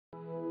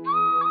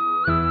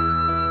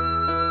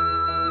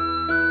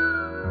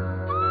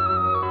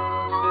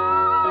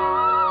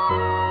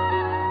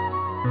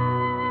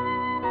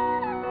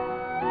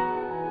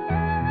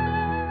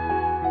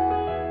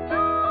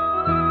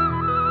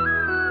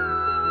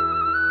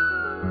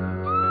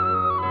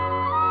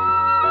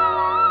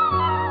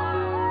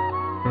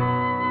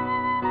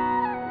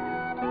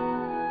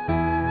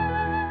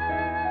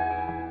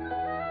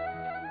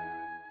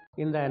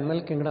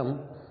animal kingdom,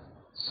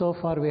 so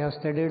far we have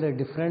studied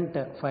different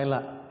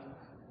phyla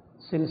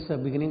since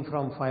beginning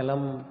from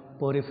phylum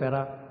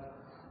Porifera,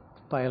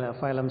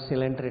 phylum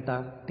Coelenterata,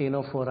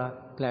 Ctenophora,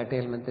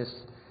 Platyhelminthes,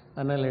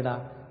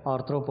 Annelida,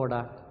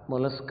 Arthropoda,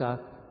 Mollusca,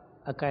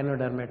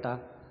 Echinodermata,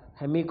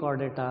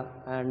 Hemichordata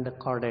and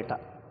Chordata.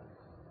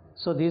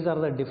 So these are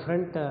the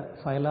different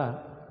phyla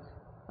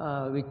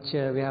which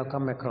we have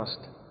come across.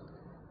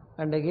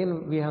 And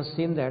again we have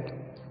seen that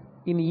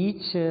in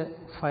each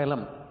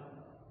phylum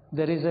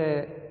there is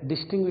a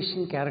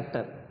distinguishing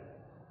character.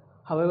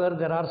 However,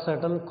 there are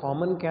certain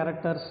common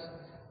characters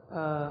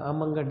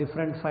among the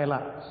different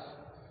phyla.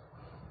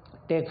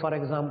 Take for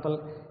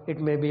example, it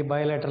may be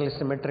bilaterally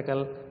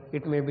symmetrical,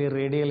 it may be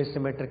radially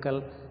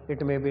symmetrical,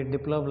 it may be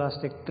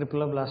diploblastic,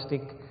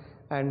 triploblastic,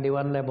 and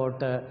even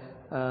about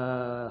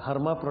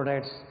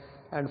hermaphrodites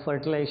and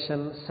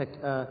fertilization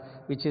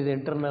which is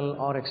internal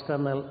or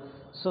external.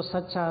 So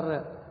such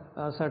are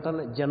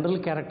certain general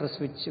characters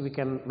which we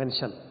can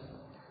mention.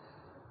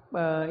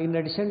 In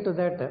addition to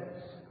that,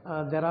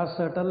 there are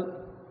certain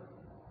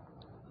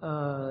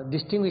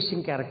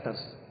distinguishing characters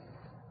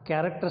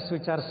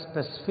which are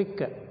specific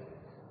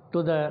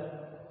to the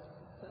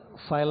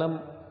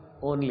phylum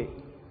only.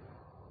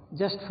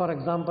 Just for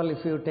example,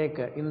 if you take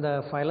in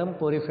the phylum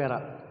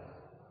Porifera,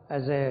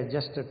 as a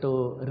just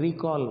to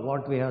recall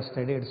what we have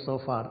studied so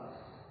far,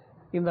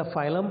 in the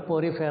phylum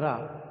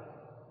Porifera,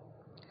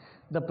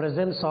 the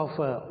presence of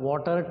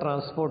water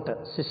transport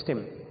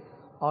system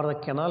or the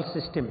canal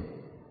system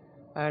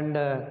and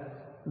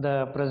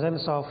the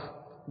presence of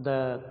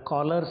the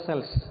collar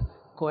cells,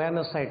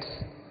 choanocytes,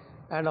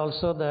 and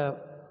also the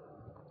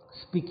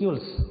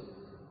spicules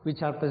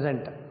which are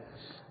present.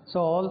 So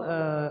all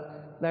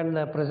then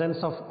the presence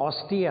of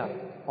ostia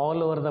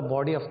all over the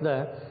body of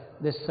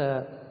this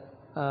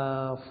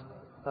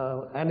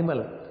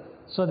animal.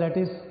 So that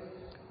is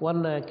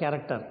one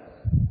character.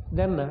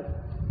 Then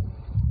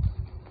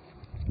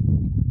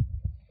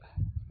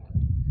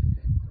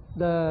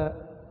the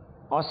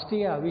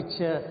ostia which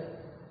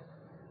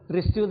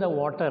receive the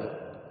water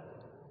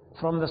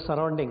from the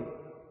surrounding,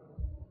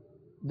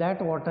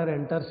 that water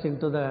enters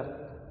into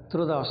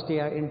through the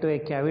ostia into a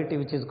cavity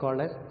which is called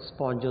as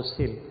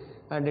spongiocele,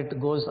 and it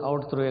goes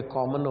out through a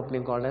common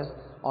opening called as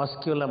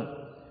osculum.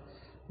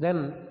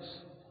 Then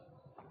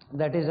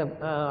that is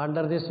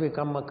under this we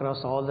come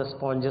across all the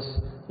sponges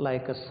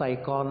like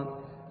cycon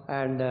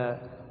and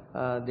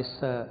this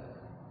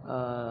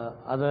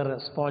other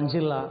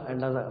spongilla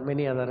and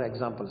many other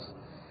examples.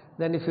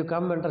 Then if you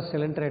come under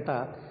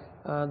Coelenterata,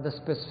 the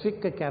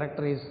specific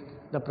character is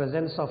the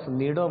presence of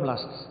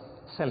cnidoblasts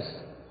cells.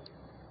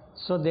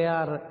 So they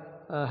are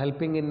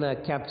helping in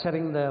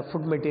capturing the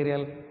food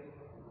material,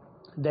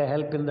 they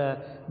help in the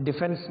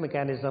defense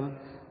mechanism,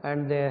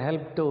 and they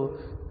help to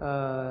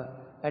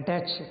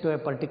attach to a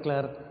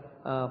particular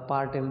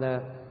part in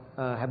the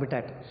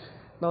habitat.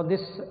 Now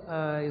this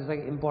is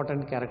the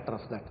important character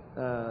of that,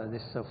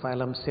 this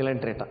phylum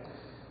Coelenterata.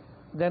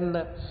 Then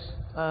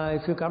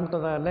if you come to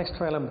the next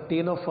phylum,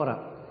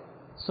 Ctenophora,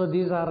 so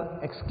these are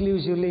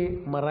exclusively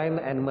marine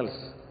animals,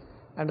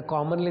 and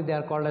commonly they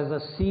are called as the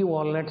sea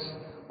walnuts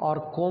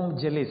or comb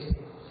jellies.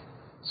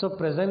 So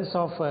presence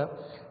of a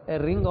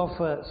ring of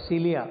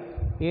cilia,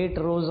 8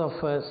 rows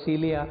of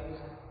cilia,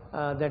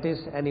 that is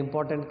an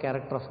important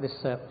character of this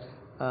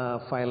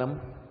phylum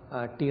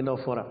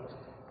Ctenophora.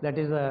 That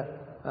is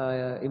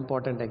a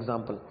important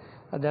example.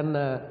 Then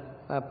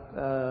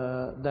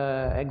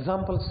the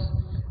examples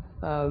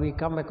we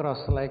come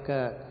across like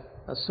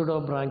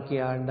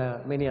pseudobranchia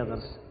and many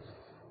others.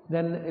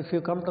 Then if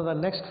you come to the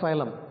next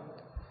phylum,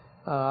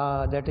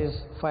 that is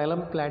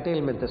phylum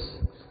Platyhelminthes.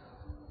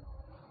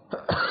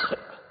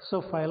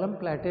 So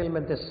phylum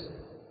Platyhelminthes,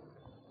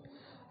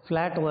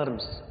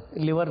 flatworms,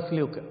 liver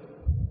fluke.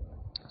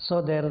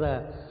 So there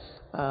the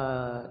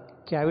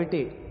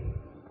cavity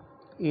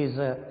is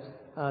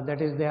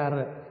that is they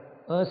are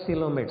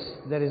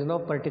acoelomates. There is no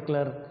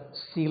particular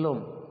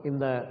coelom in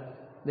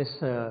this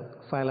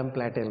phylum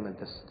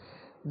Platyhelminthes.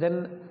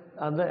 Then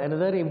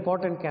another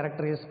important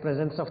character is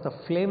presence of the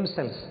flame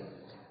cells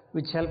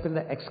which help in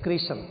the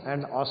excretion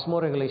and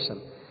osmoregulation.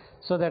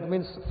 So that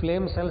means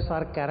flame cells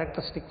are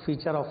characteristic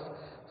feature of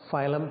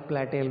phylum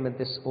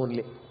Platyhelminthes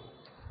only.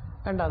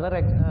 And other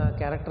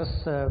characters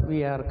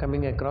we are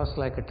coming across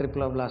like a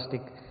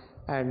triploblastic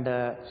and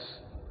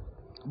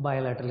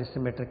bilaterally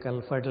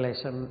symmetrical,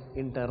 fertilization,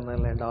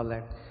 internal and all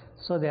that.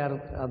 So they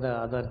are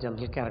other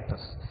general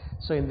characters.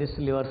 So in this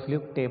liver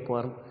fluke,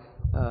 tapeworm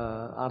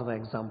are the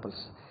examples.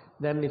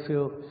 Then if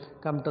you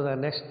come to the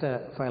next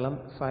phylum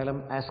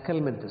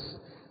Aschelminthes,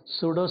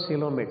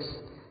 pseudocoelomates.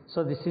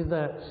 So this is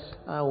the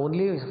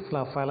only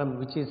phylum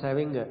which is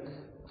having a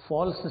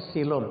false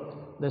coelom,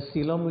 the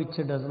coelom which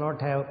does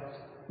not have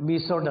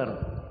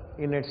mesoderm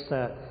in its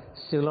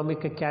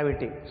coelomic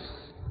cavity.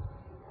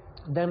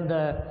 Then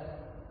the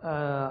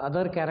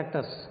other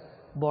characters,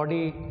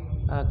 body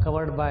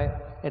covered by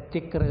a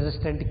thick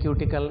resistant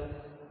cuticle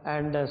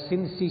and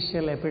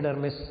syncytial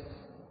epidermis,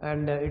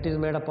 and it is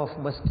made up of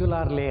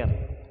muscular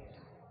layer.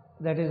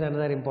 That is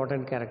another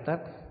important character.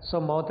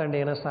 So mouth and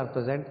anus are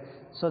present.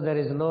 So there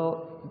is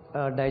no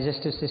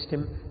digestive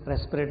system,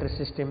 respiratory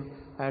system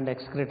and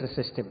excretory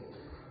system.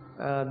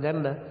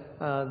 Then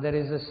there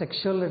is a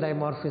sexual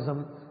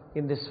dimorphism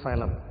in this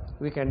phylum.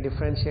 We can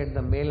differentiate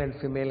the male and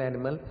female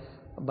animal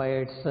by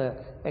its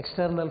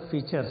external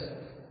features,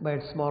 by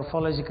its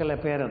morphological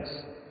appearance.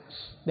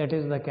 That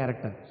is the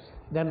character.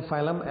 Then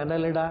phylum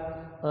Annelida,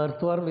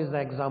 earthworm is the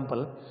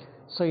example.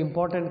 So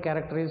important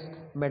character is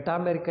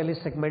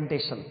metamerically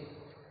segmentation.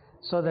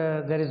 So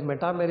there is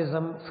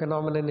metamerism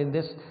phenomenon in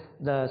this.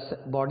 The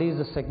body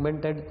is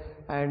segmented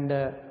and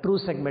true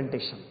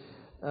segmentation,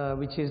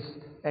 which is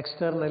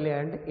externally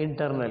and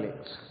internally.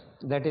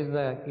 That is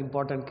the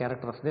important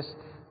character of this.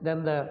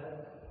 Then the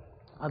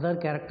other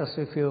characters,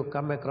 if you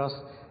come across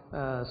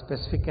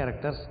specific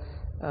characters,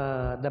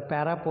 the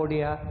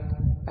parapodia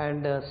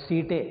and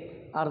setae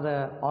are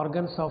the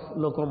organs of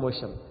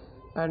locomotion,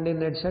 and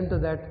in addition to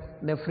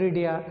that,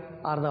 nephridia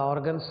are the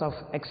organs of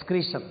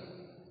excretion.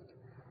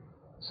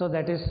 So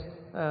that is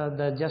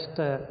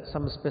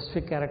some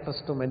specific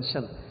characters to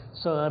mention.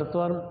 So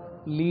earthworm,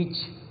 leech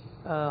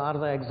are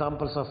the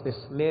examples of this.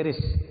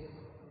 Nereis,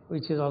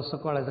 which is also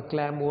called as a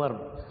clam worm.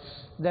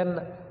 Then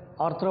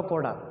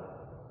arthropoda.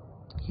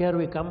 Here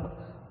we come,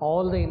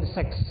 all the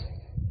insects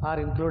are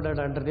included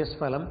under this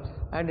phylum,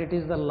 and it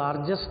is the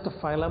largest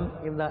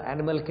phylum in the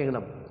animal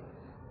kingdom,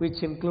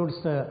 which includes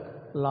a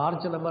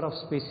large number of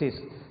species.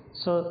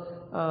 So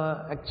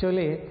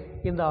actually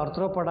in the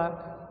arthropoda,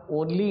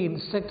 only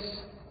insects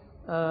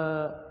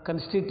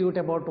constitute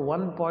about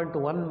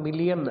 1.1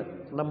 million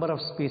number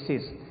of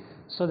species.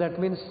 So that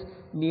means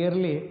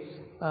nearly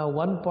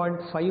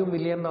 1.5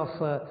 million of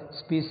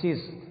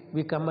species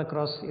we come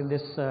across in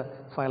this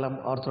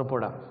phylum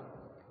arthropoda.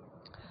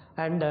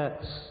 And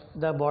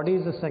the body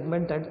is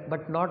segmented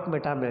but not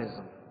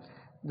metamerism.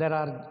 There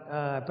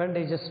are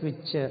appendages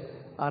which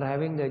are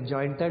having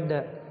jointed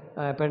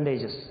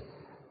appendages.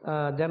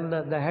 Then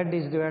the head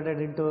is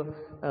divided into,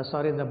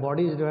 the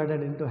body is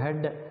divided into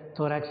head,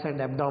 thorax and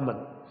abdomen.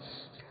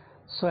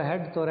 So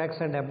head, thorax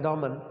and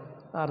abdomen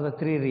are the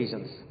three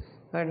regions,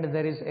 and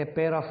there is a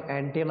pair of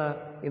antenna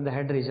in the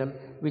head region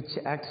which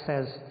acts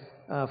as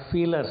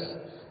feelers,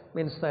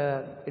 means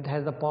it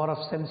has the power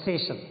of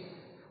sensation.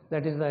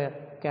 That is the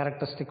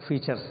characteristic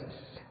features.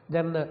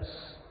 Then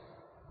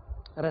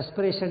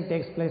respiration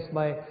takes place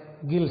by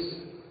gills,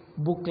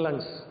 book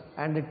lungs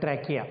and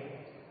trachea.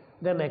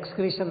 Then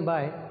excretion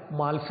by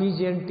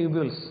Malpighian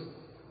tubules.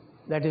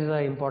 That is the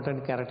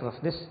important character of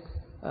this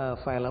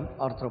phylum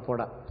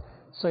arthropoda.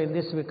 So in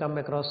this we come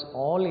across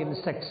all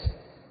insects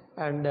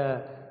and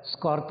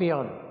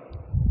scorpion,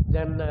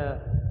 then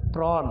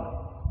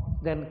prawn,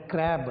 then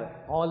crab.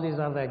 All these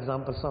are the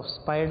examples of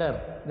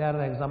spider. They are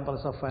the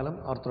examples of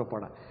phylum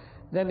arthropoda.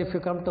 Then if you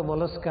come to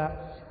mollusca,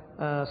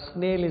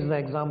 snail is the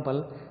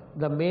example.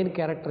 The main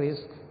character is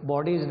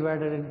body is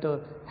divided into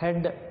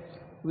head,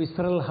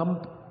 visceral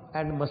hump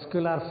and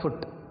muscular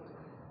foot.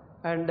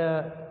 And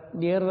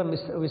near the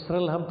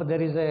visceral hump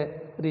there is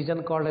a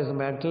region called as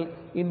mantle.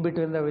 In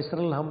between the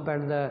visceral hump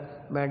and the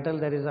mantle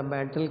there is a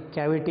mantle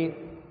cavity,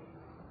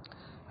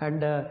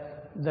 and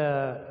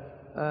the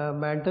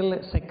mantle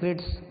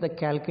secretes the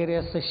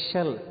calcareous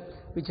shell,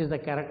 which is the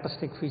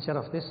characteristic feature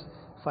of this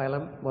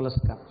phylum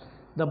mollusca.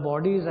 The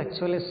body is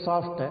actually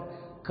soft,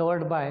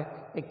 covered by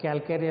a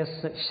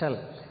calcareous shell.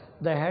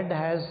 The head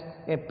has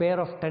a pair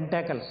of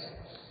tentacles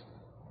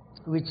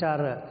which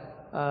are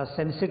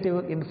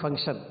sensitive in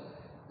function.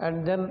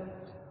 And then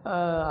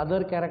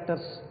other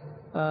characters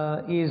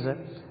is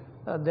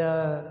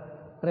the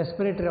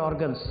respiratory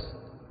organs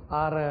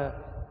are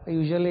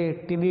usually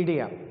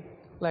ctenidia,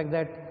 like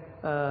that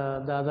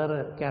the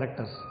other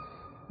characters.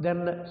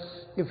 Then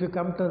if you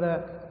come to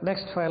the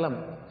next phylum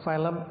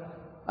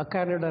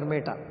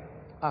Echinodermata,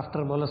 after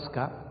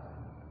mollusca.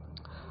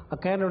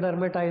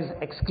 Echinodermata is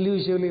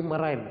exclusively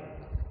marine.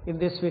 In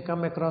this we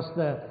come across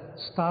the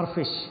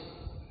starfish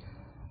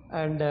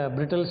and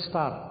brittle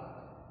star.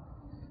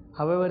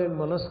 However, in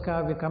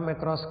mollusca we come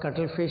across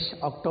cuttlefish,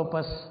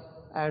 octopus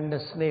and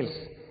snails.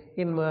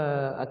 In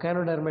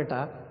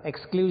Echinodermata,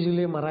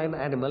 exclusively marine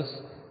animals,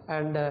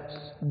 and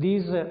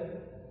these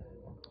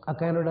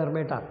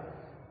Echinodermata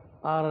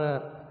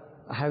are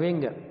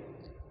having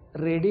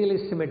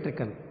radially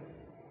symmetrical,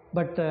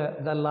 but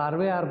the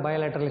larvae are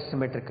bilaterally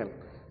symmetrical.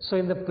 So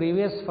in the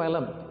previous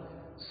phylum,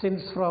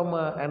 since from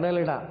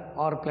Annelida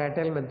or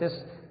Platyhelminthes,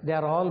 they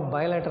are all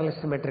bilaterally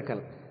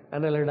symmetrical,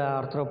 Annelida,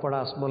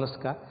 Arthropoda,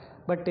 Mollusca.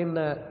 But in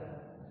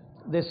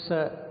this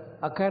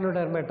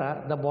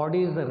Echinodermata, the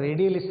body is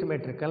radially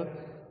symmetrical,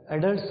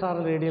 adults are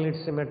radially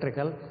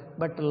symmetrical,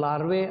 but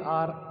larvae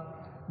are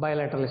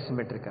bilaterally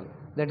symmetrical.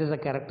 That is a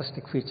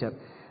characteristic feature.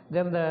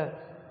 Then the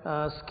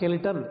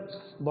skeleton,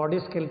 body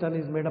skeleton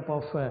is made up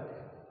of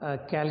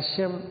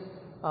calcium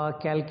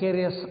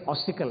calcareous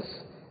ossicles.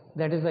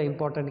 That is the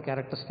important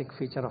characteristic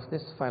feature of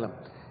this phylum.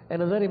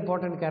 Another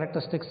important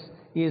characteristic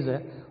is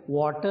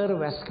water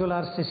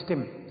vascular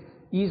system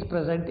is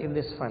present in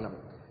this phylum.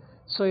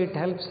 So it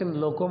helps in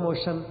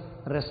locomotion,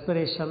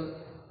 respiration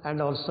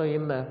and also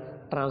in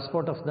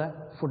transport of the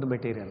food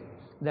material.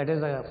 That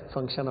is a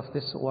function of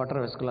this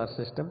water vascular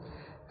system.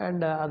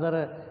 And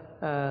other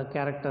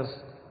characters,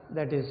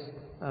 that is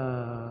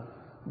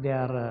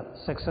their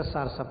sexes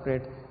are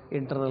separate,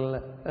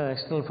 internal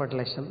external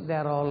fertilization, they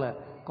are all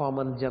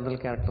common general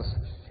characters.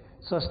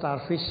 So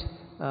starfish,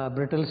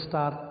 brittle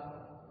star,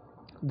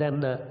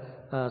 then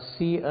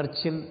sea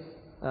urchin,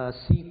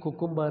 sea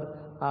cucumber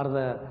are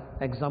the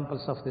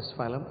examples of this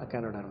phylum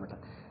Echinodermata.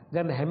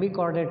 Then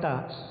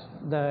Hemichordata,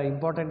 the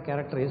important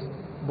character is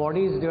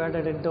body is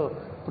divided into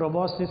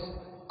proboscis,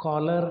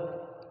 collar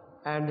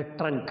and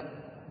trunk.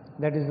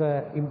 That is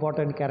the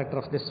important character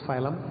of this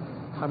phylum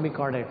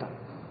Hemichordata.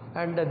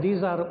 And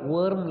these are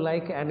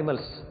worm-like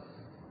animals.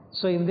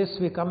 So in this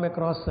we come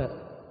across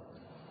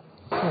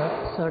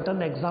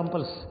certain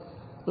examples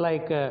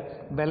like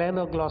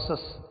Balanoglossus.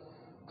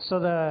 So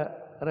the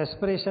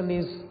respiration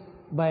is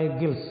by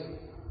gills.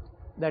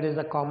 That is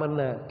the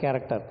common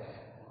character.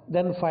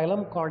 Then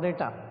phylum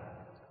Chordata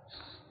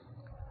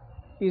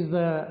is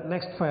the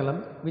next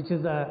phylum, which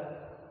is the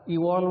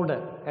evolved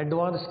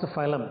advanced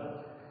phylum.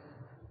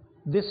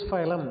 This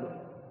phylum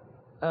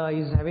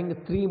is having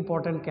three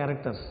important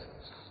characters.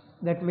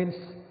 That means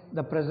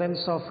the presence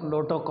of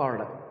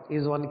notochord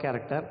is one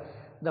character,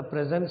 the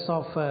presence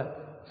of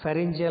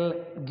pharyngeal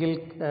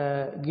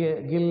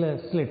gill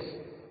slits,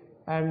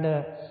 and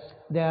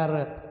they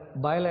are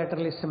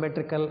bilaterally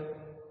symmetrical,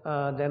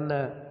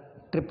 then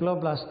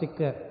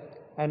triploblastic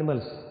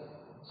animals.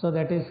 So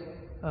that is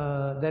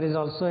there is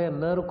also a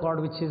nerve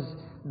cord which is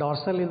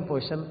dorsal in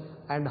position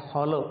and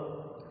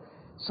hollow.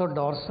 So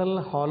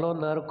dorsal hollow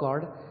nerve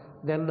cord,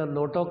 then the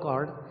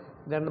notochord,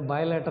 then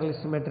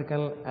bilaterally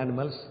symmetrical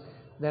animals,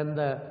 then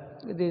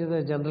this is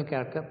the general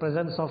character.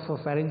 Presence of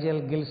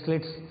pharyngeal gill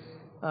slits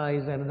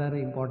is another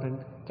important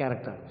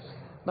character.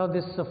 Now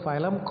this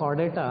phylum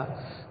Chordata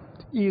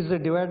is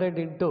divided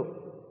into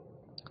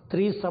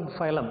three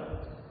subphylum: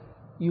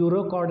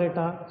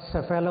 Urochordata,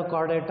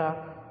 Cephalochordata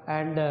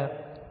and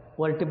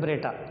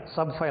Vertebrata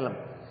subphylum.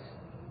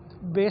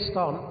 Based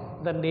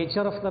on the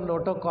nature of the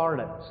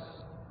notochord,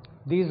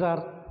 these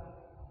are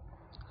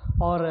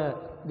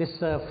this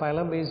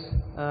phylum is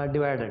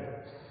divided.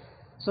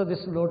 So this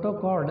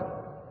notochord,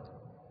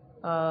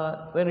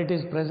 when it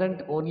is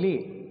present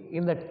only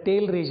in the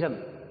tail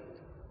region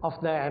of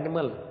the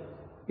animal,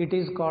 it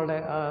is called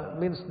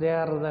means they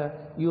are the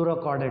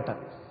Urochordata.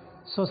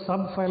 So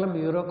subphylum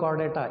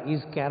Urochordata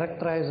is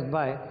characterized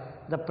by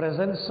the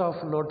presence of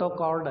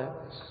notochord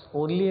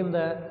only in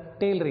the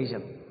tail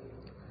region.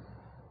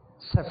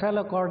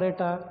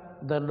 Cephalochordata,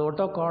 the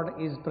notochord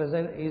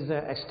is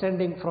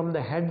extending from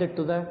the head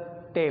to the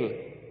tail.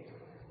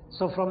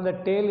 So from the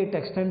tail it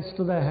extends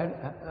to the head,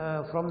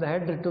 from the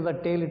head to the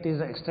tail it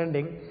is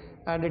extending,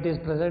 and it is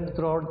present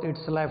throughout its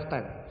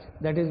lifetime.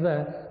 That is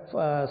the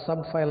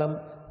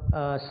subphylum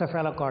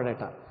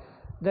Cephalochordata.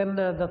 Then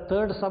the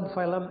third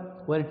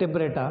subphylum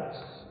Vertebrata,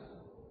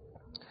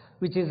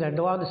 which is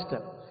advanced.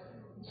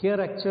 Here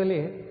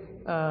actually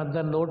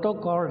the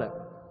notochord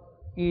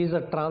is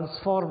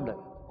transformed,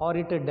 or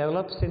it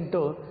develops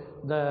into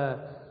the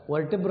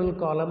vertebral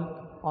column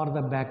or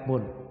the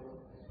backbone.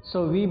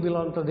 So we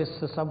belong to this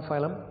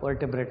subphylum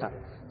Vertebrata.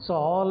 So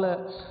all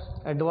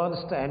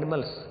advanced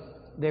animals,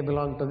 they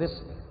belong to this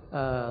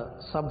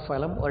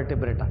subphylum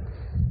Vertebrata.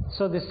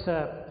 So this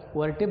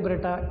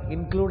Vertebrata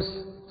includes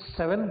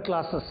 7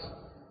 classes,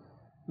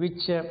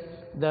 which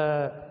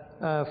the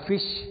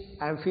fish,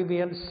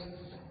 amphibians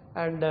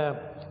and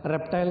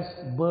reptiles,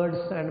 birds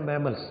and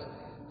mammals.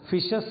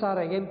 Fishes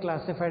are again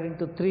classified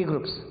into 3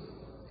 groups: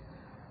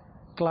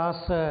 class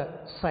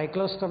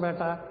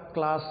Cyclostomata,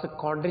 class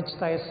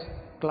Chondrichthyes,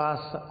 class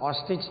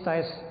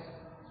Ostrichthyes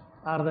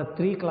are the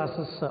 3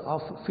 classes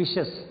of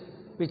fishes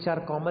which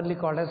are commonly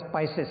called as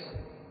Pisces.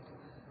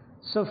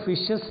 So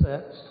fishes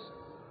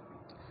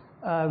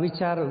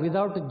which are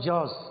without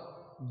jaws,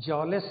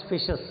 jawless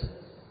fishes,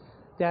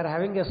 they are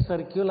having a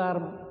circular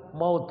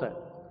mouth,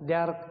 they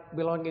are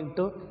belonging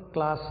to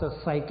class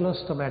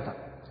Cyclostomata.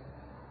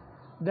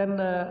 Then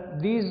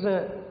these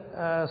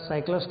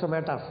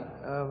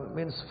Cyclostomata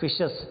means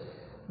fishes,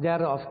 they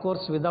are of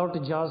course without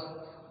jaws,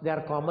 they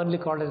are commonly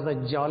called as the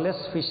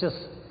jawless fishes.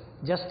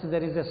 Just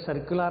there is a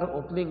circular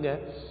opening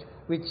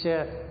which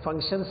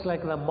functions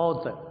like the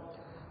mouth,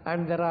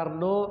 and there are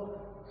no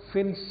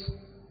fins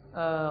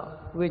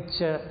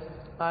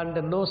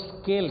and no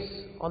scales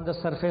on the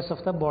surface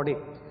of the body.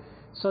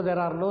 So there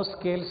are no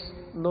scales,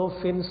 no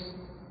fins,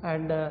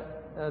 and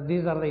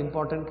these are the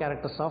important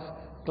characters of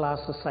class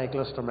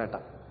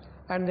Cyclostomata,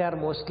 and they are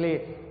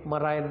mostly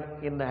marine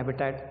in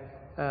habitat.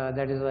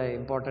 That is the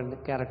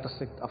important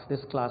characteristic of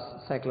this class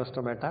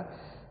Cyclostomata.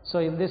 So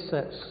in this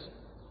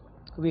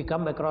we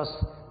come across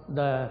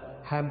the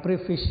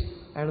Hamprey fish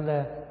and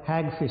the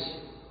hagfish.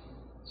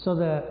 So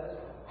the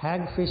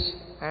hagfish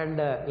and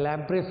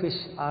lamprey fish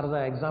are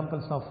the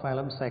examples of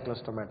phylum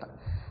Cyclostomata.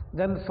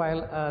 Then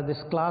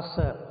this class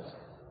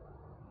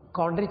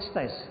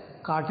Chondrichthyes,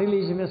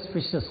 cartilaginous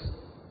fishes.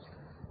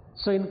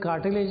 So in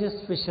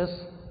cartilaginous fishes,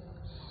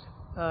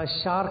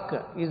 shark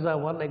is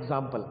one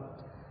example.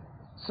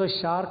 So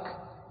shark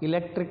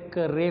electric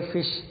ray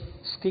fish,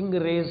 sting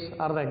rays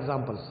are the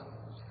examples.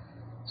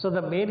 So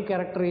the main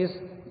character is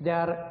they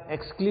are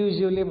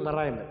exclusively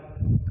marine.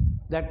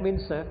 That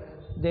means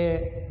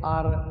they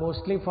are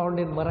mostly found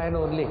in marine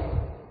only,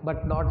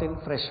 but not in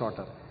fresh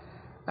water.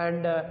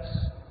 And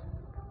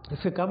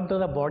if you come to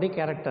the body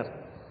character,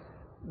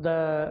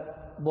 the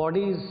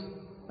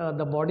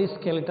body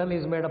skeleton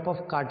is made up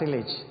of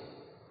cartilage.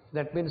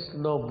 That means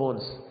no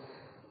bones.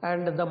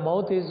 And the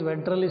mouth is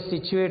ventrally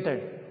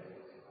situated.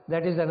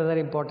 That is another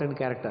important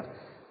character.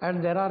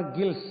 And there are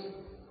gills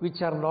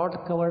which are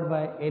not covered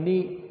by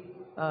any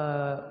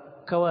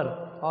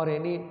cover or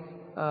any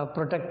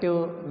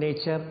protective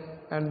nature,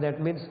 and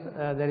that means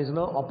there is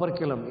no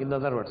operculum, in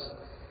other words.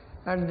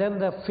 And then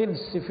the fins,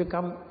 if you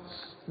come,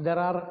 there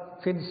are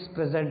fins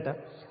present,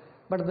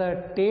 but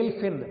the tail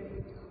fin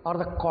or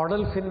the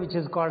caudal fin, which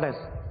is called as,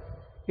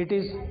 it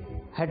is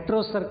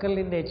heterocircle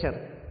in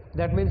nature.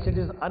 That means it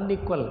is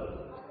unequal.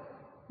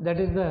 That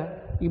is the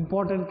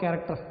important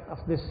character of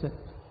this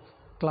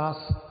class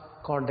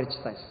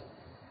Chondrichthyes.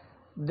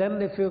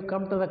 Then if you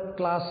come to the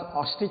class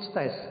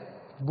Ostrichthyes,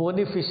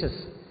 bony fishes.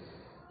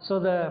 So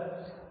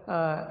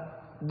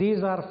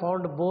these are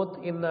found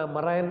both in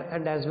marine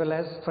and as well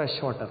as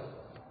fresh water.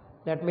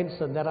 That means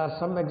there are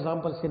some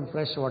examples in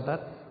fresh water,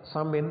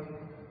 some in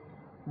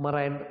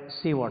marine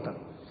seawater.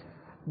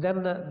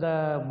 Then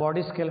the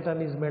body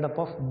skeleton is made up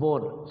of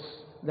bone.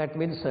 That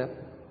means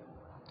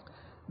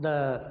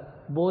the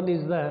bone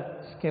is the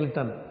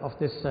skeleton of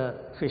this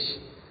fish.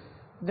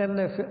 Then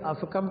if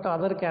you come to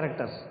other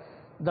characters,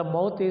 the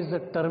mouth is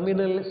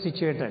terminal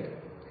situated.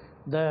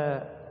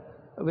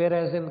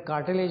 Whereas in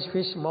cartilage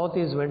fish, mouth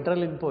is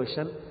ventral in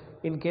position.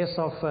 In case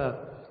of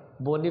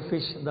bony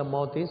fish, the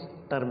mouth is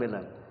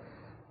terminal.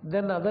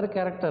 Then other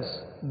characters,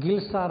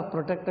 gills are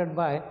protected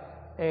by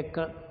a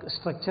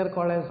structure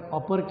called as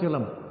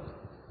operculum.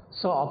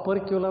 So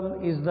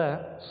operculum is the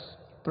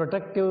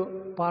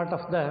protective part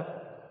of the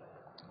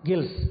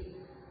gills,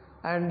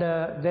 and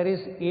there is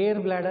air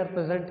bladder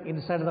present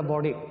inside the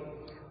body,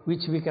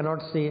 which we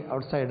cannot see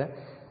outside.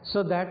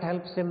 So that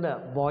helps in the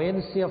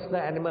buoyancy of the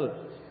animal,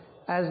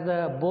 as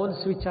the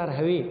bones which are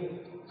heavy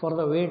for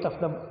the weight of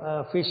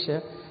the fish,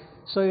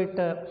 so it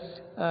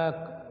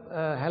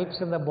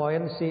helps in the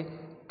buoyancy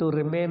to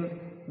remain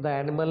the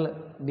animal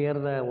near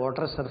the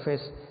water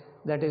surface.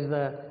 That is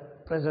the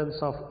presence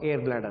of air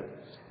bladder.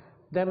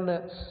 Then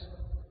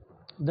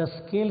the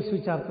scales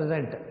which are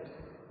present,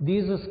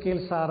 these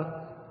scales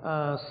are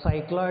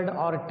cycloid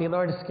or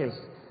ctenoid scales,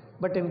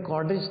 but in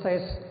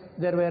Chondrichthyes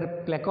there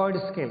were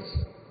placoid scales.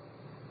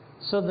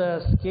 So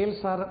the scales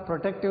are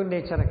protective in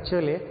nature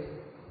actually,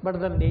 but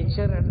the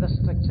nature and the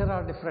structure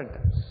are different.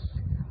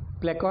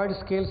 Placoid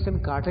scales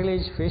in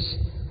cartilage fish,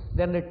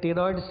 then the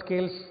ctenoid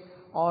scales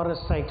or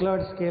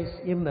cycloid scales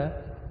in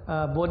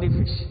bony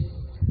fish.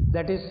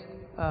 That is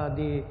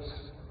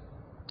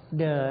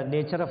the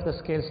nature of the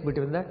scales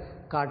between the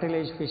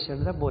cartilage fish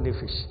and the bony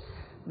fish.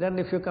 Then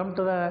if you come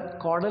to the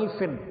caudal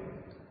fin,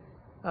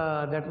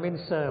 that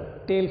means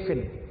tail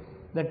fin.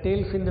 The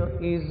tail fin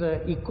is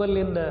equal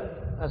in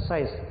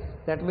size.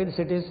 That means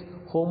it is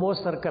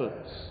homocircle.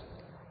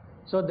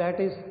 So that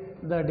is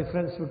the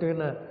difference between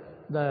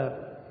the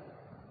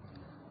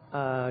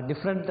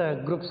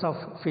different groups of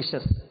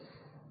fishes.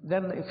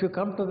 Then if you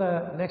come to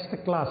the next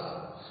class,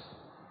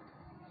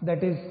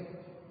 that is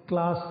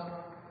class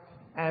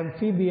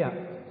Amphibia,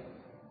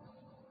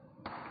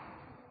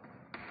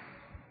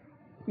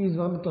 is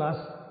one class.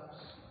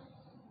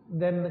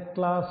 Then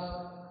class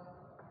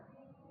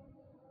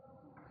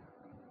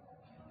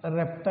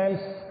Reptiles,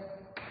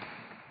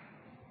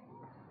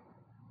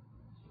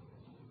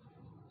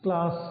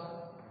 class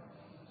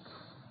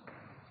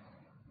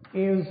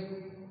Aves,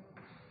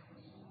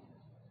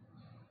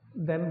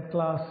 then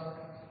class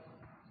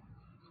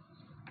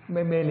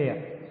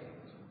Mammalia.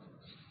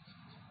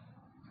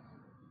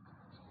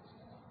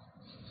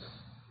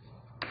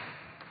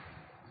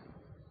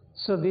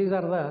 So these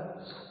are the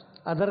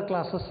other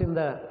classes in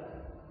the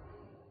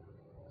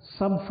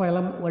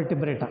subphylum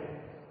Vertebrata.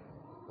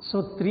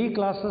 So three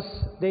classes,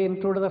 they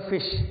include the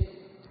fish.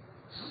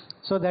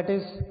 So that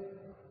is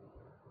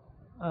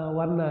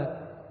one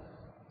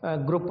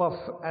group of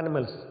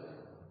animals: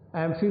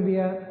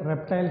 Amphibia,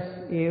 reptiles,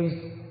 aves,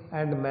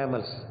 and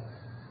mammals.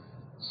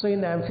 So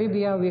in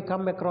Amphibia we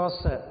come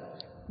across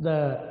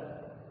the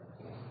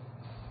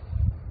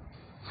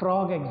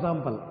frog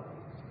example.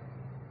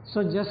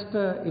 So just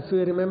if you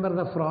remember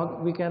the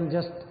frog, we can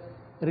just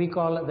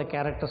recall the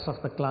characters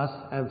of the class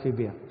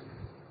Amphibia.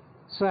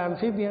 So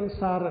amphibians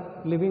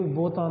are living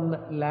both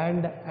on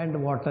land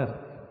and water.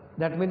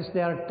 That means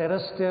they are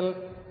terrestrial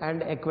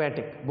and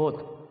aquatic, both.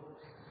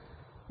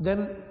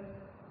 Then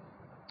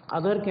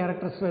other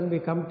characters when we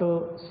come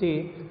to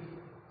see,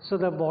 so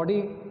the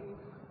body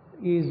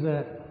is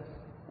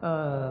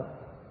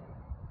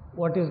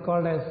what is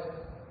called as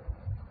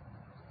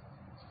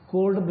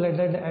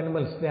cold-blooded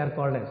animals, they are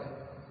called as.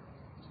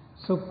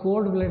 So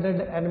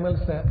cold-blooded animals,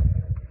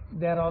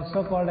 they are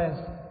also called as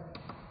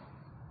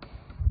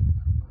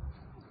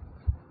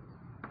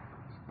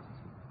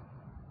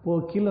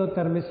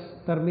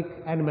poikilothermic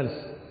animals.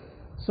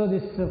 So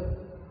this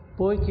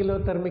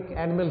poikilothermic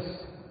animals,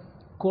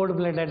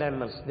 cold-blooded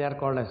animals, they are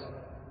called as.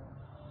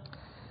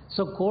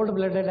 So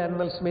cold-blooded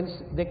animals means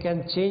they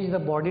can change the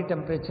body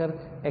temperature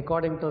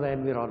according to the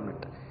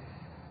environment.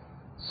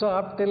 So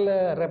up till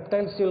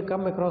reptiles you will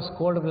come across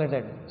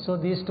cold-blooded. So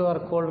these two are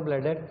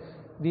cold-blooded,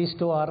 these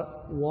two are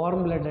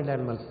warm-blooded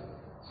animals.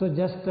 So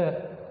just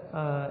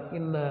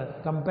in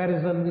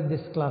comparison with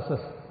these classes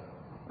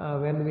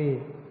when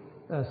we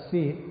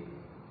see,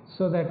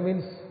 so that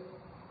means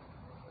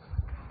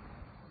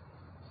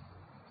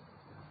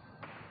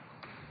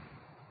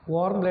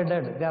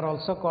warm-blooded, they are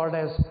also called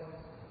as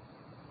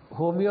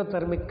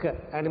homeothermic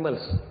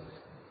animals.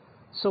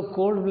 So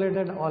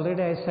cold-blooded,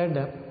 already I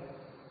said,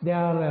 they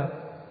are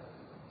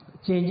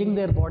changing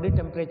their body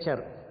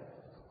temperature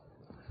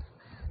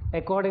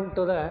according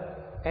to the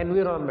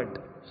environment.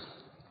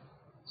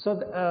 So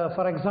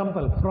for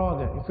example,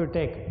 frog, if you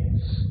take,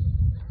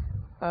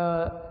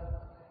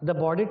 the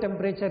body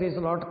temperature is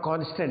not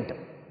constant.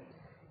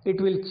 It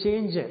will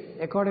change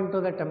according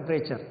to the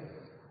temperature.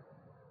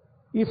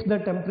 If the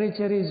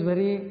temperature is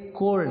very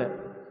cold,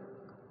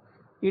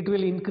 it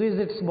will increase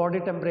its body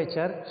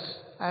temperature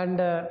and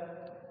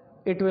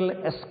it will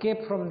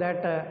escape from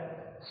that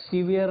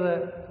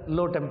severe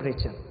low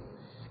temperature.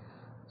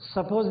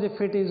 Suppose if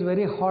it is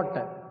very hot,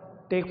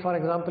 take for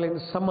example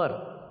in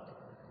summer,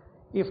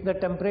 if the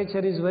temperature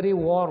is very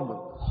warm,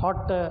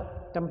 hot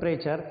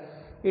temperature,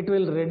 it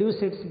will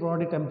reduce its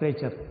body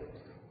temperature.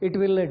 It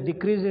will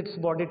decrease its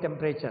body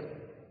temperature.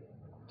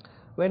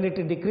 When it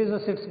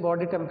decreases its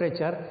body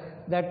temperature,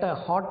 that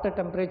hot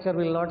temperature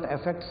will not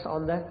affect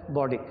on the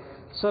body.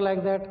 So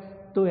like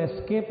that, to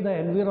escape the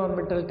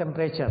environmental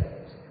temperature,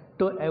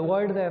 to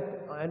avoid the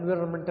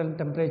environmental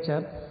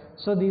temperature,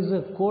 so these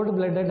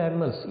cold-blooded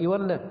animals,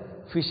 even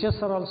fishes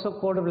are also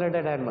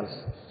cold-blooded animals.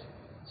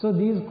 So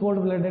these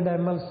cold-blooded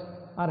animals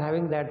are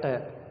having that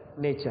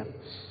nature.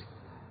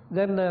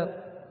 Then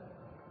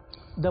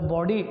the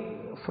body,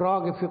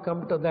 frog, if you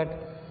come to that,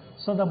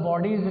 so the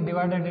body is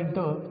divided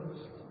into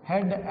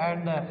head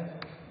and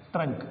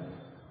trunk.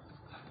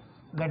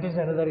 That is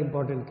another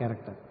important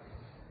character.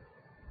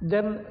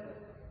 Then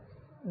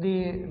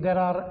there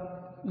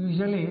are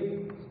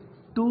usually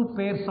two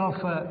pairs of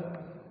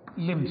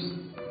limbs.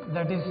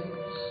 That is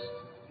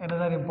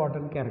another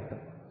important character.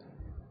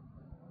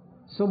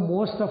 So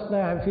most of the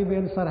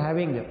amphibians are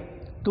having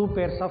two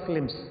pairs of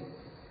limbs,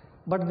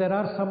 but there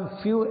are some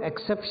few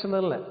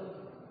exceptional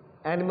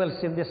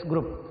animals in this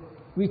group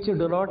which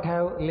do not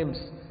have limbs.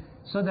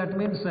 So that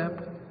means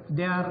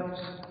they are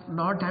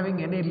not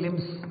having any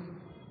limbs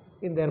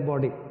in their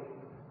body.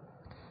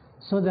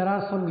 So there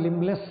are some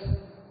limbless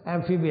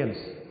amphibians,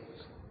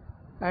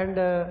 and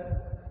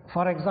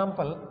for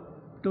example,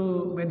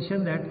 to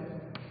mention that,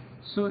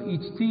 so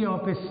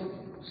Ichthyopis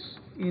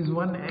is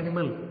one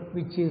animal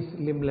which is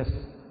limbless.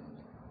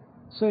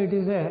 So it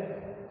is a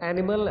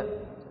animal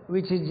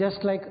which is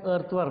just like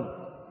earthworm,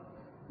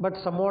 but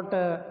somewhat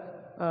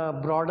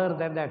broader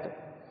than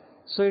that.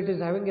 So it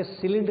is having a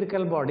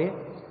cylindrical body,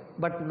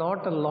 but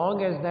not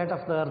long as that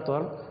of the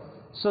earthworm.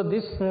 So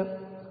this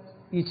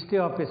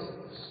Ichthyopis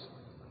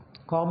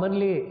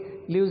commonly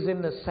lives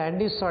in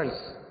sandy soils,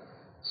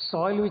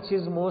 soil which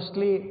is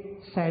mostly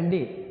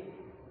sandy,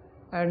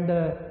 and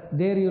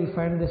there you will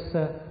find this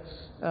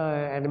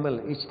animal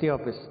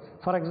Ichthyopis.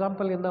 For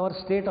example, in our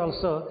state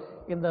also,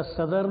 in the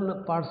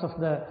southern parts of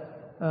the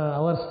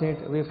our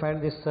state, we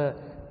find this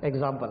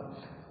example.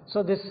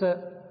 So this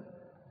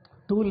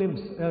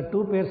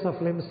two pairs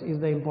of limbs is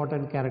the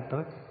important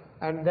character,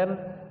 and then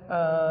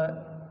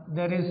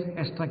there is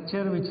a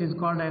structure which is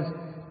called as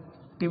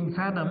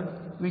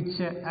tymphanum, which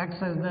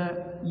acts as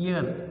the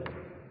ear.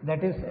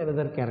 That is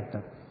another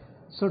character.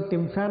 So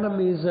tymphanum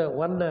is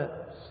one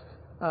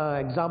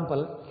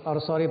example,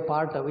 or sorry,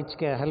 part which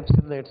helps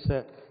in its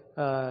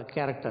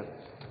character.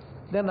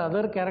 Then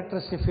other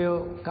characters, if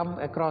you come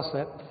across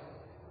it,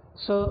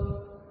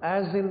 so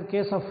as in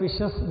case of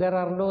fishes, there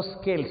are no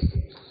scales.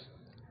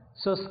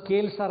 So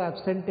scales are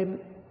absent in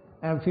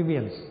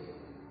amphibians,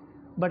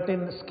 but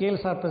in scales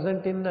are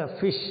present in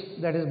fish,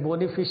 that is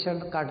bony fish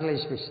and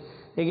cartilage fish.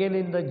 Again,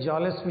 in the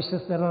jawless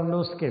fishes there are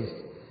no scales.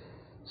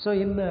 So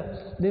in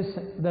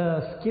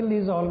the skin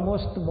is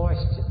almost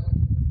moist.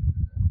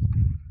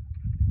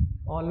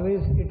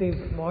 Always it is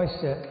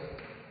moist,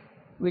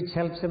 which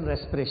helps in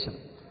respiration.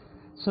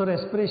 So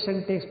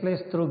respiration takes place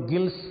through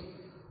gills,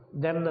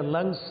 then the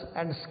lungs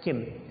and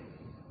skin.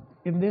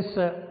 In this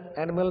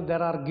animal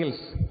there are gills.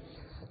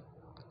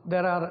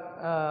 There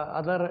are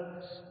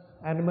other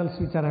animals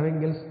which are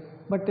having gills,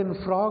 but in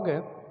frog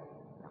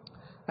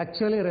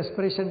actually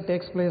respiration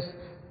takes place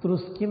through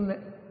skin,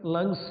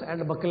 lungs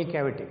and buccal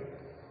cavity.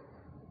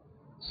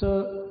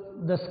 So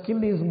the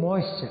skin is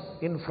moist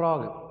in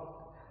frog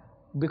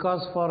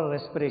because for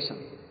respiration.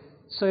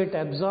 So it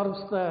absorbs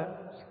the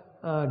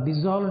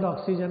dissolved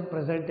oxygen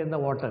present in the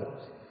water.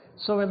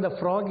 So when the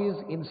frog is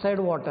inside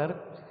water,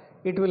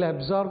 it will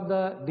absorb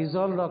the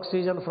dissolved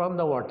oxygen from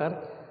the water.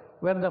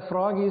 When the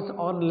frog is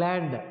on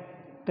land,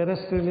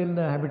 terrestrial in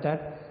the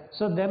habitat,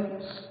 So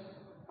then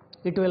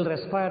it will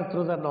respire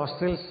through the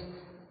nostrils,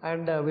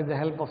 and with the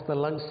help of the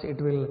lungs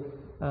it will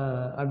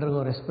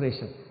undergo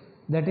respiration.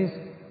 That is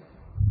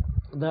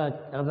the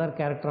other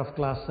character of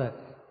class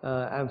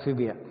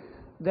amphibia.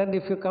 Then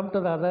if you come to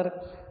the other,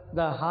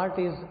 the heart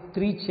is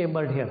three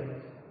chambered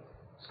here.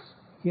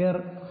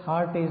 Here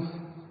heart is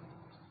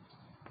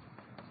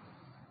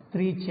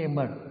three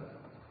chambered.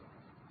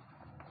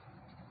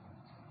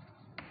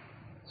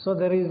 So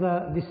there is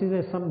this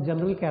is some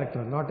general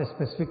character, not a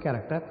specific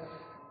character.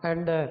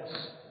 And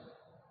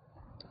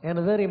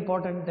another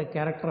important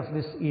character of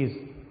this is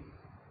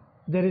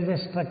there is a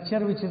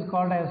structure which is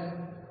called as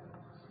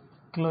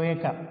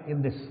cloaca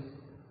in this.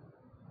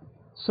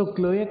 So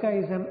cloaca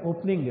is an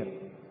opening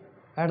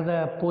at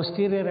the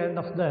posterior end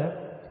of the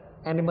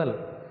animal,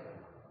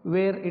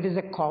 where it is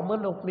a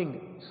common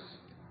opening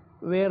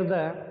where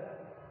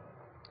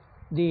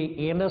the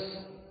anus,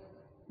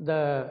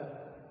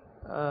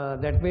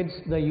 that means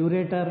the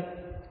ureter,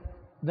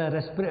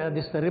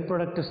 the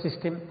reproductive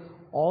system,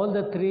 all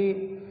the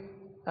three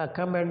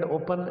come and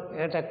open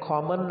at a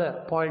common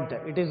point.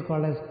 It is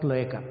called as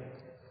cloaca.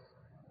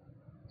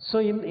 So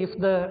if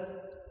the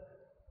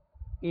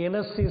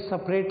anus is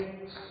separate,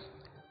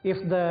 if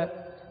the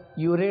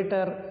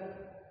ureter,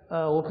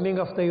 opening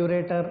of the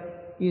ureter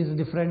is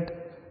different,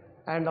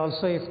 and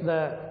also if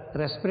the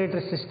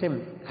respiratory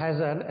system has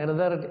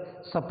another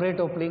separate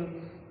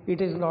opening,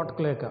 it is not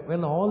cloaca.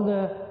 When all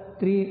the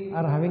three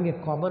are having a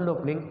common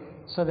opening,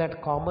 so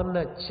that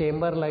common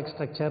chamber like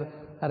structure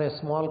or a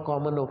small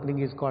common opening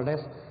is called as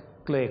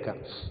cloaca.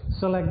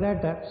 So like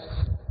that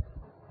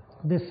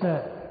this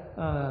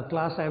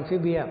class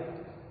amphibia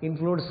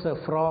includes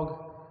frog,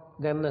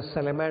 then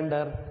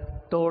salamander,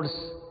 toads,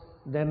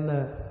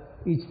 then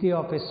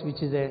Ichthyopis,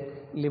 which is a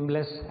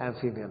limbless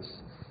amphibians.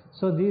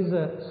 So these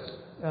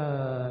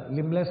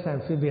limbless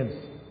amphibians,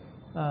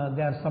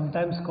 they are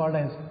sometimes called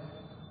as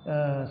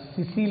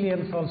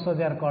Sicilians also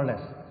they are called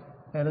as,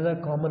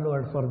 another common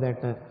word for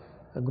that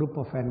group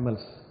of animals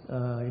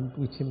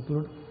which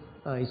include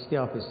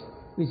Ichthyopis,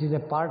 which is a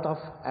part of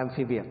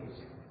amphibia.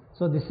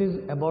 So this is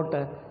about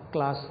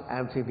class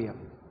amphibia.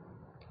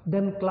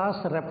 Then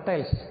class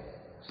reptiles,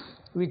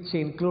 which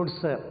includes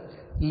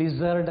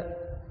lizard,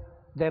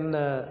 then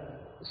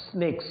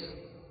snakes,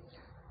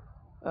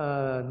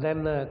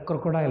 then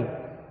crocodile.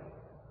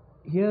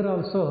 Here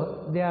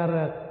also they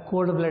are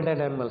cold-blooded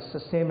animals,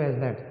 same as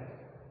that.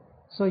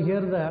 So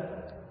here the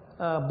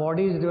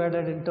body is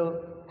divided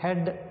into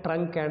head,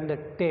 trunk and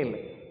tail.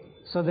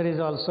 So there is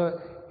also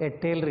a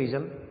tail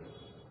region,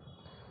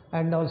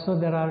 and also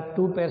there are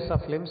two pairs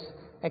of limbs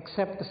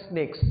except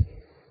snakes.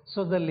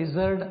 So the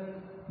lizard,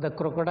 the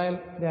crocodile,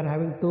 they are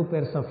having two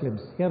pairs of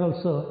limbs. Here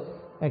also,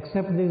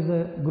 except this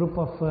group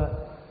of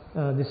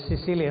the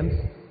Sicilians,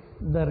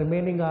 the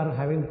remaining are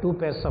having two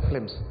pairs of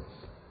limbs.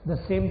 The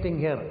same thing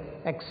here,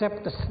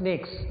 except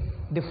snakes,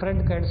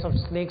 different kinds of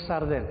snakes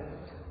are there.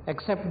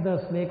 Except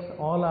the snakes,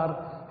 all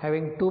are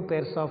having two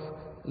pairs of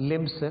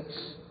limbs.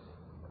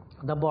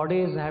 The body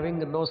is having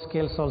no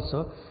scales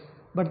also,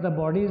 but the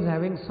body is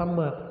having some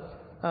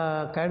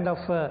kind of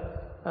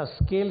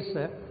scales,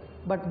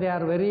 but they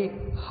are very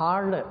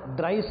hard,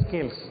 dry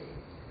scales.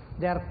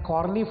 They are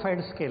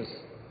cornified scales.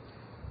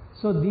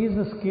 So these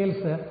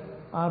scales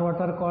are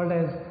what are called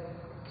as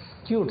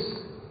scutes.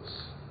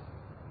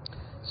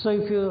 So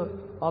if you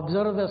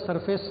observe the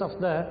surface of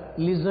the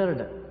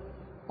lizard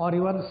or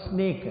even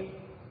snake,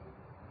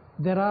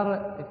 there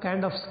are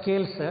kind of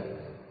scales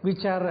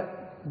which are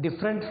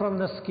different from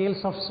the scales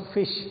of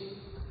fish,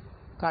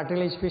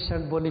 cartilage fish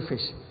and bony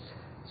fish.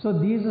 So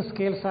these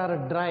scales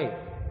are dry,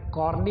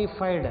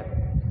 cornified,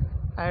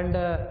 and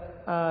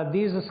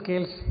these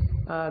scales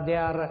they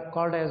are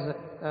called as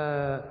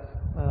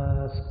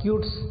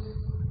scutes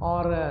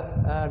or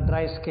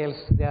dry scales,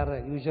 they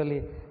are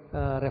usually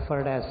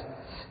referred as.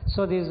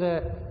 So these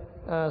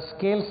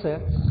scales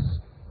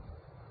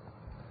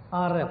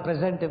are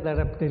present in the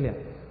reptilia,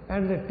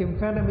 and the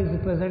tympanum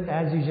is present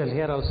as usual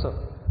here also,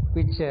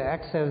 which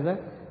acts as the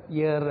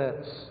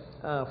ear,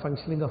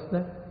 functioning of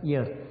the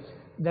ear.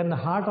 Then the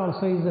heart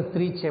also is a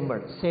three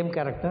chambered, same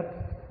character,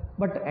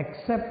 but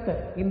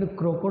except in the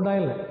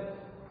crocodile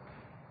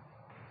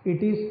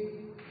it is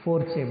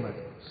four chambered.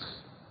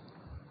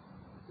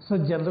 So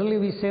generally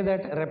we say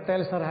that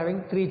reptiles are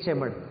having three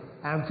chambered,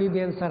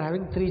 amphibians are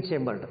having three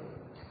chambered,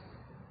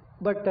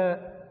 but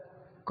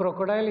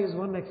crocodile is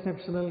one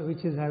exceptional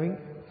which is having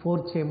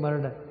four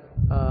chambered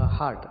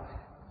heart.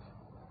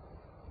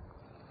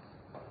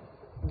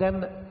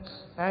 Then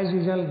as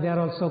usual they are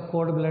also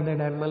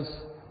cold-blooded animals,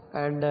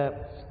 and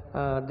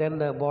then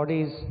the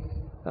body is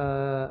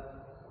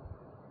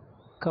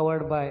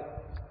covered by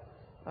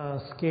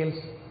scales,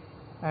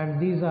 and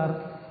these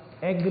are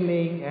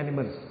egg-laying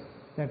animals.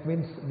 That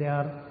means they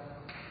are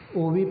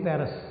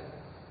oviparous.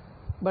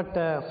 But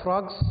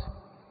frogs,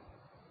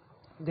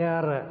 they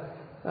are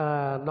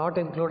not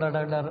included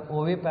under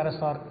oviparous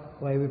or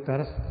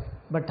viviparous,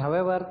 but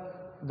however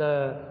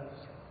the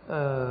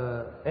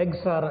eggs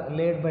are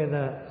laid by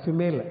the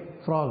female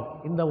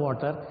frog in the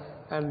water,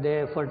 and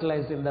they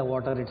fertilize in the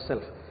water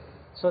itself.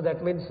 So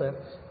that means,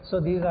 so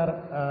these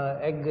are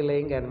egg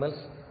laying animals.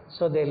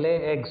 So they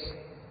lay eggs.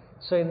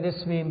 So in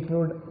this we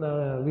include,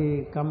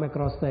 we come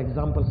across the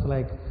examples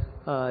like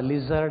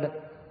lizard,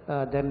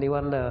 then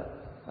even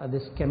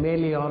this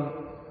chameleon,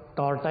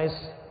 tortoise,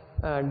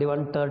 and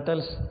even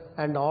turtles,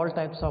 and all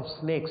types of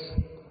snakes.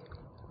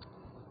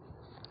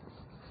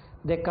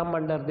 They come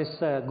under this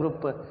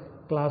group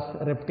class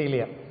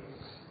Reptilia.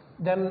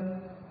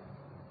 Then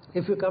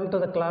if you come to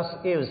the class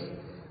Aves,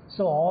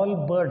 so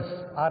all birds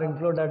are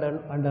included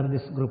under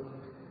this group.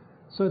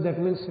 So that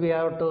means we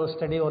have to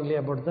study only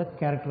about the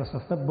characters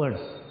of the birds.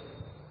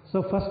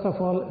 So first of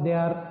all, they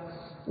are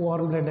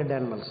warm-blooded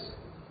animals,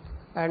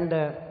 and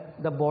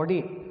the body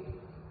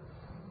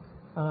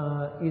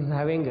is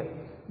having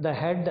the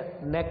head,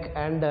 neck,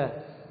 and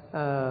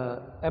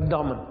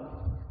abdomen.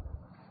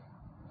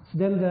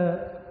 Then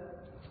the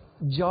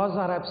jaws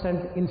are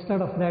absent.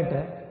 Instead of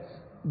that,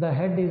 the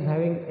head is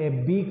having a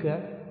beak,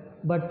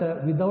 but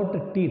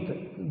without teeth.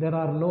 There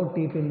are no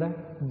teeth in the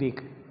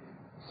beak.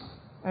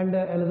 And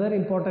another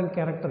important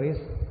character is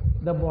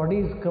the body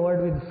is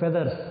covered with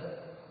feathers.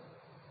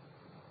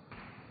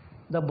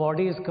 The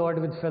body is covered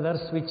with feathers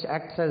which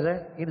acts as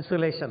an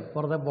insulation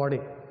for the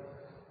body.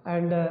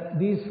 And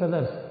these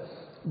feathers,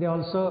 they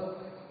also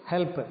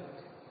help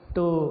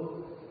to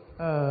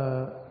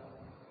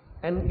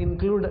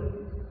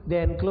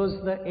they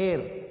enclose the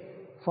air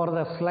for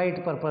the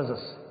flight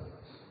purposes.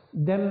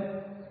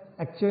 Then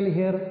actually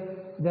here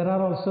there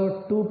are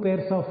also two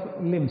pairs of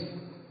limbs,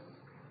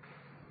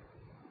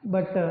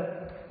 but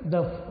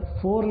the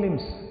four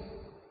limbs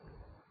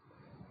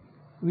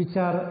which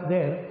are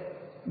there,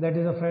 that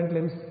is the front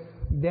limbs,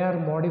 they are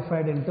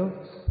modified into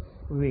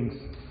wings.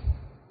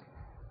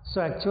 So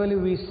actually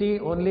we see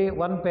only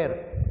one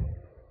pair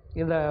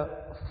in the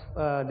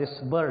this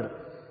bird,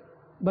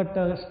 but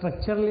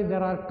structurally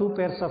there are two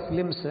pairs of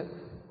limbs,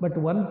 but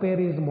one pair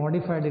is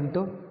modified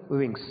into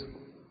wings.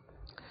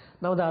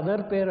 Now the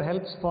other pair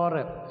helps for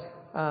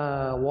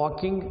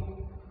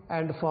walking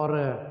and for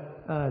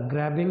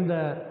grabbing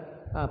the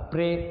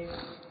prey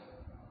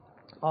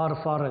or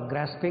for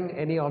grasping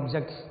any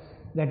objects,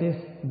 that is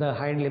the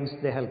hind limbs,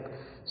 they help.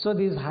 So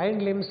these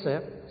hind limbs,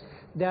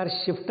 they are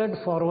shifted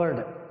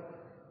forward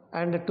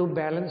and to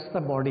balance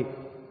the body.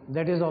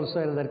 That is also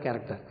another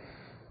character.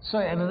 So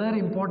another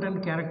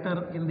important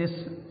character in this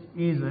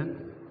is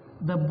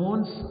the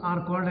bones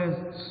are called as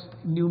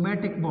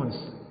pneumatic bones.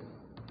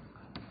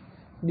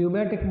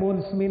 Pneumatic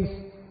bones means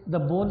the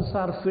bones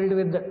are filled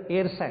with the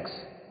air sacs.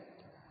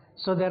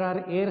 So there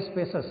are air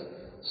spaces,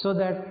 so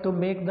that to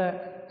make the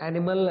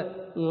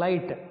animal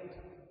light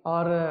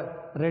or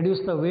reduce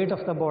the weight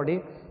of the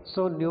body.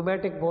 So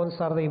pneumatic bones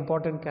are the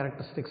important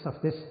characteristics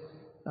of this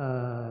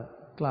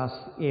class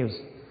Aves.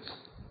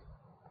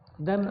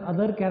 Then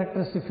other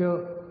characters if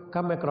you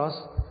come across,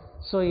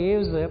 so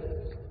Aves,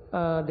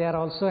 they are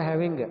also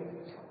having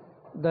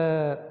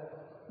the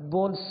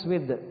bones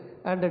with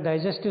and the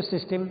digestive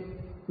system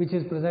which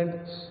is present.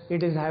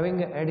 It is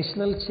having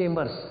additional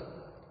chambers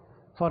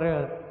for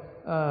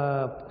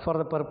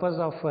the purpose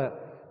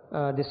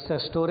of this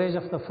storage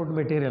of the food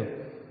material.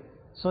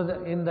 So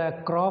in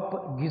the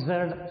crop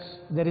gizzard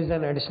there is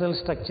an additional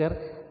structure,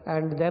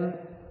 and then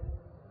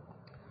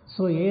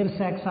so air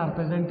sacs are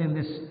present in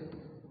this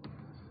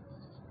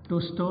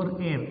to store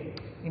air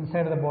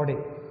inside the body,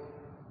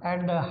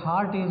 and the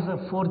heart is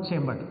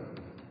four-chambered.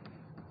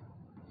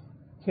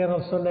 Here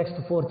also next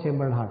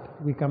four-chambered heart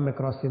we come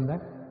across in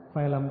the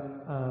phylum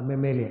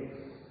Mammalia.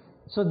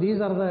 So these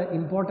are the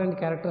important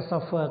characters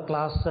of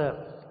class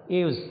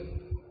Aves,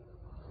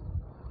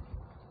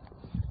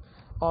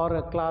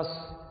 or class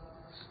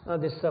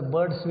this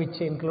birds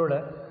which include.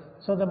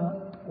 So the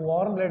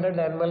warm-blooded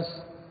animals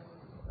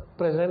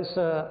presents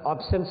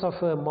absence of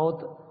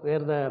mouth where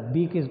the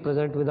beak is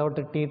present without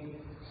the teeth.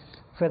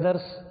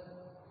 Feathers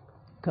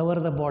cover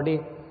the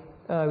body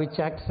which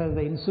acts as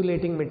the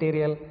insulating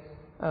material.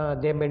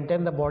 They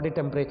maintain the body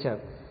temperature.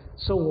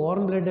 So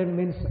warm-blooded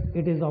means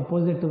it is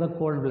opposite to the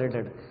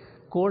cold-blooded.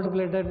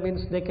 Cold-blooded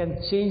means they can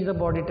change the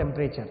body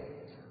temperature.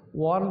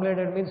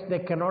 Warm-blooded means they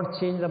cannot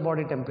change the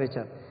body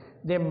temperature.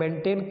 They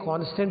maintain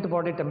constant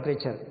body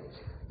temperature.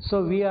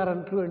 So we are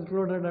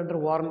included under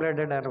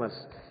warm-blooded animals.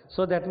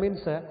 So that means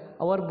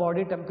our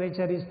body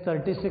temperature is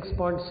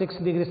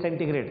 36.6 degrees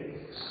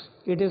centigrade.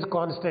 It is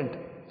constant.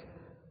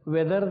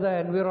 Whether the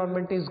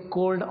environment is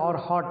cold or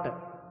hot,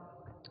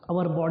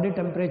 our body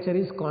temperature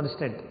is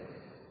constant.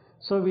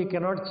 So we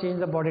cannot change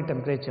the body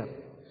temperature.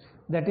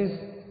 That is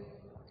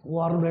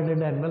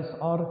warm-blooded animals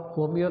or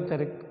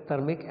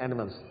homeothermic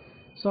animals.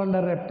 So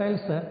under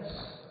reptiles,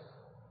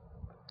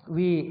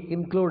 we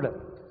include,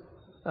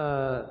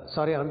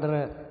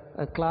 under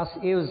class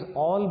Aves,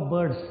 all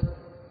birds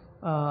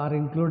are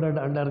included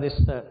under this,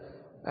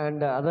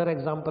 and other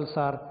examples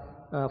are,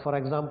 for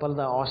example,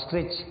 the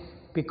ostrich,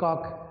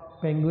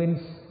 peacock,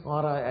 penguins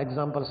are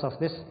examples of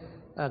this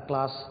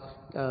class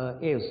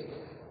Aves.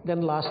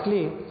 Then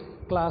lastly,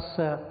 class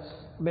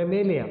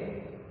Mammalia,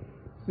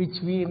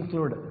 which we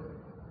include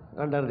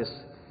under this.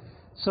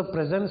 So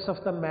presence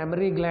of the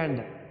mammary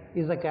gland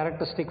is a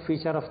characteristic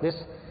feature of this.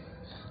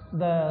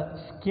 The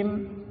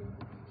skin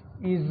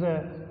is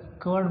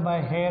covered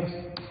by hairs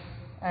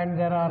and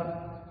there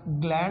are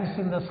glands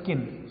in the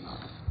skin,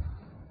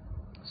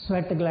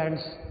 sweat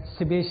glands,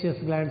 sebaceous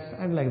glands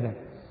and like that.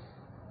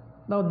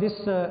 Now this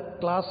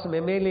class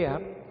Mammalia,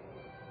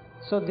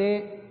 so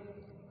they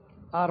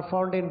are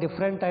found in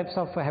different types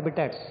of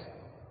habitats,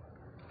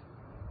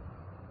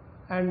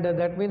 and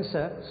that means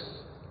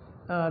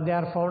they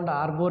are found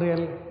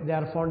arboreal, they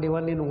are found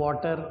even in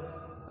water,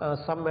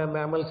 some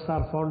mammals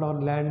are found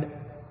on land,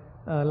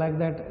 like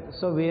that.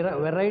 So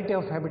variety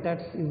of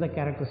habitats is the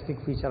characteristic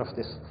feature of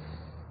this,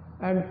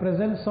 and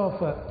presence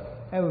of a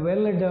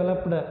well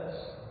developed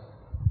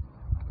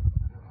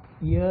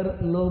ear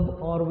lobe,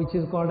 or which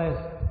is called as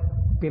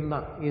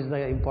pinna, is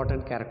the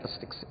important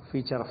characteristics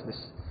feature of this.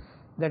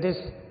 That is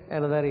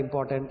another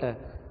important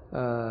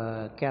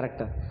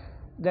character.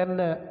 Then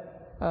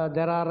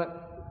there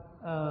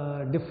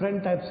are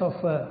different types of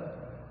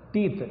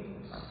teeth.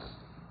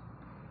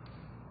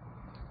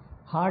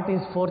 Heart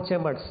is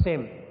 4-chambered,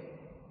 same.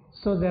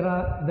 So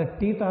the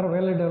teeth are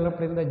well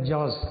developed in the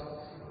jaws.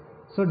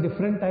 So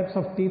different types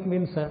of teeth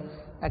means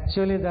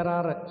actually there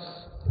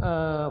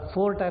are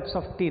 4 types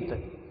of teeth,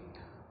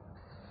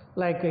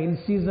 like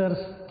incisors,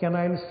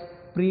 canines,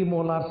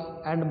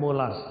 premolars and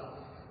molars.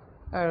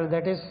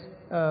 That is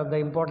the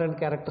important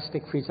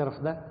characteristic feature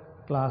of the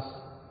class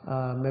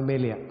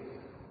Mammalia.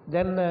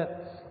 Then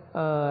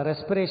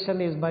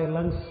respiration is by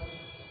lungs.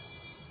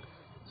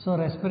 So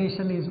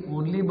respiration is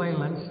only by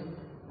lungs,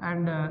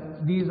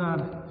 and these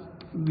are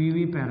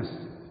viviparous.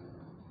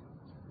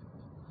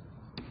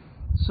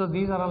 So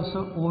these are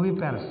also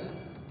oviparous.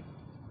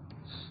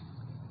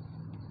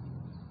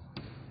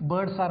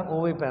 Birds are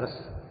oviparous,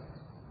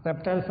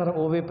 reptiles are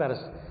oviparous,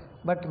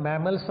 but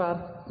mammals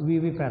are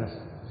viviparous.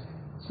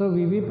 So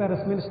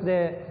viviparous means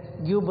they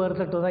give birth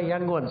to the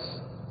young ones.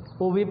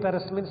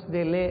 Oviparous means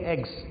they lay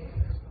eggs.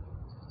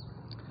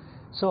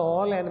 So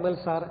all animals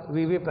are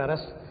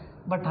viviparous,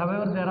 but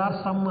however there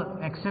are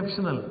some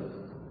exceptional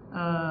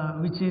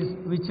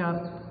which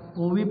are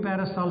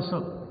oviparous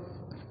also.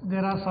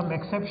 There are some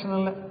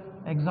exceptional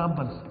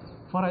examples.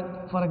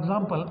 For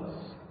example,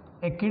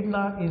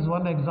 echidna is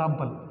one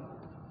example.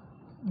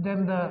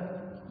 Then the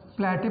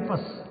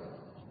platypus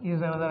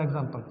is another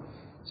example.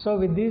 So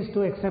with these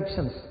 2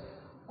 exceptions,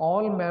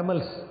 all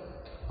mammals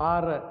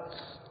are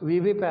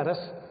viviparous,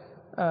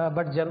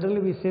 but generally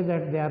we say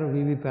that they are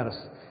viviparous.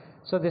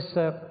 So this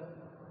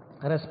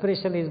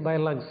respiration is by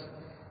lungs,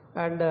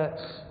 and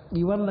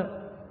even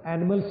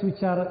animals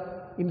which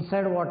are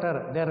inside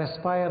water, they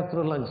respire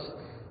through lungs.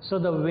 So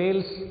the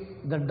whales,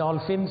 the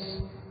dolphins,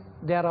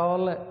 they are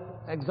all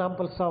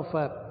examples of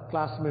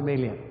class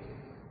Mammalia.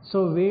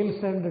 So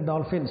whales and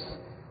dolphins,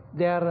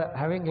 they are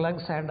having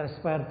lungs and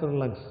respire through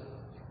lungs.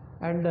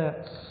 And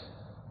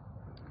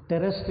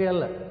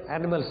terrestrial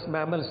animals,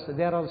 mammals,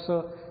 they are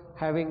also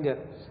having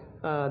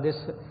this.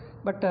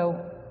 But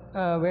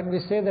when we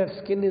say that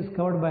skin is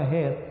covered by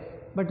hair,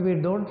 but we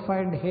don't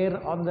find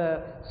hair on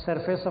the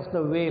surface of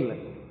the whale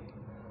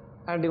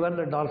and even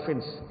the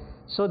dolphins.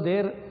 So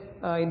there,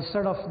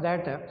 instead of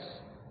that,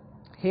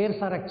 hairs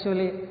are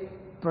actually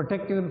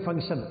protective in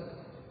function.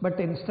 But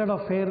instead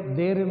of hair,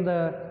 there in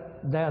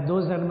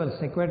those animals,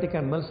 aquatic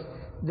animals,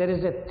 there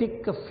is a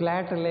thick,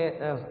 flat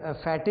layer,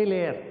 fatty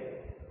layer.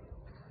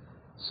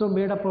 So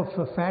made up of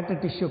fat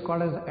tissue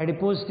called as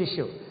adipose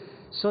tissue.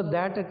 So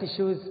that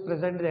tissue is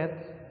present there,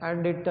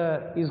 and it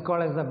is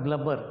called as the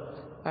blubber,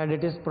 and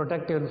it is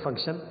protective in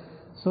function.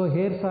 So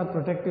hairs are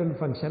protective in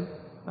function.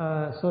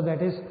 So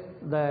that is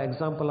the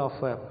example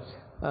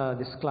of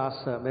this class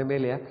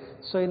Mammalia.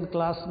 So in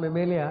class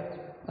Mammalia,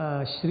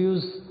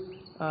 shrews,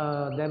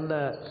 then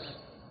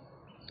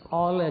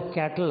all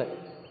cattle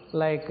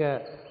like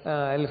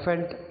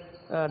elephant,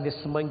 this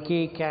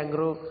monkey,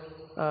 kangaroo,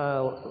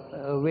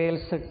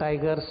 whales,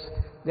 tigers,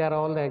 they are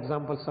all the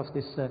examples of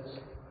this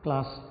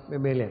class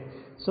Mammalia.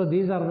 So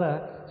these are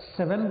the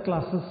 7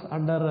 classes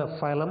under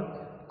phylum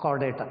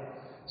Chordata.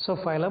 So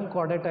phylum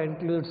Chordata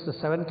includes the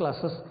 7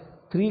 classes,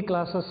 3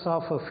 classes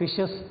of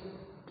fishes,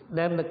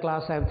 then the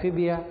class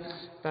Amphibia,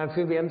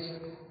 amphibians,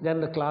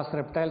 then the class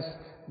reptiles,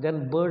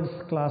 then birds,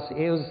 class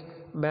aves,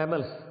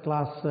 mammals,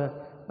 class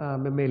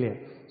Mammalia.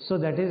 So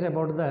that is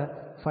about the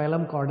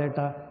phylum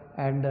Chordata,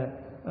 and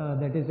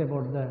that is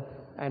about the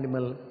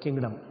animal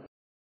kingdom.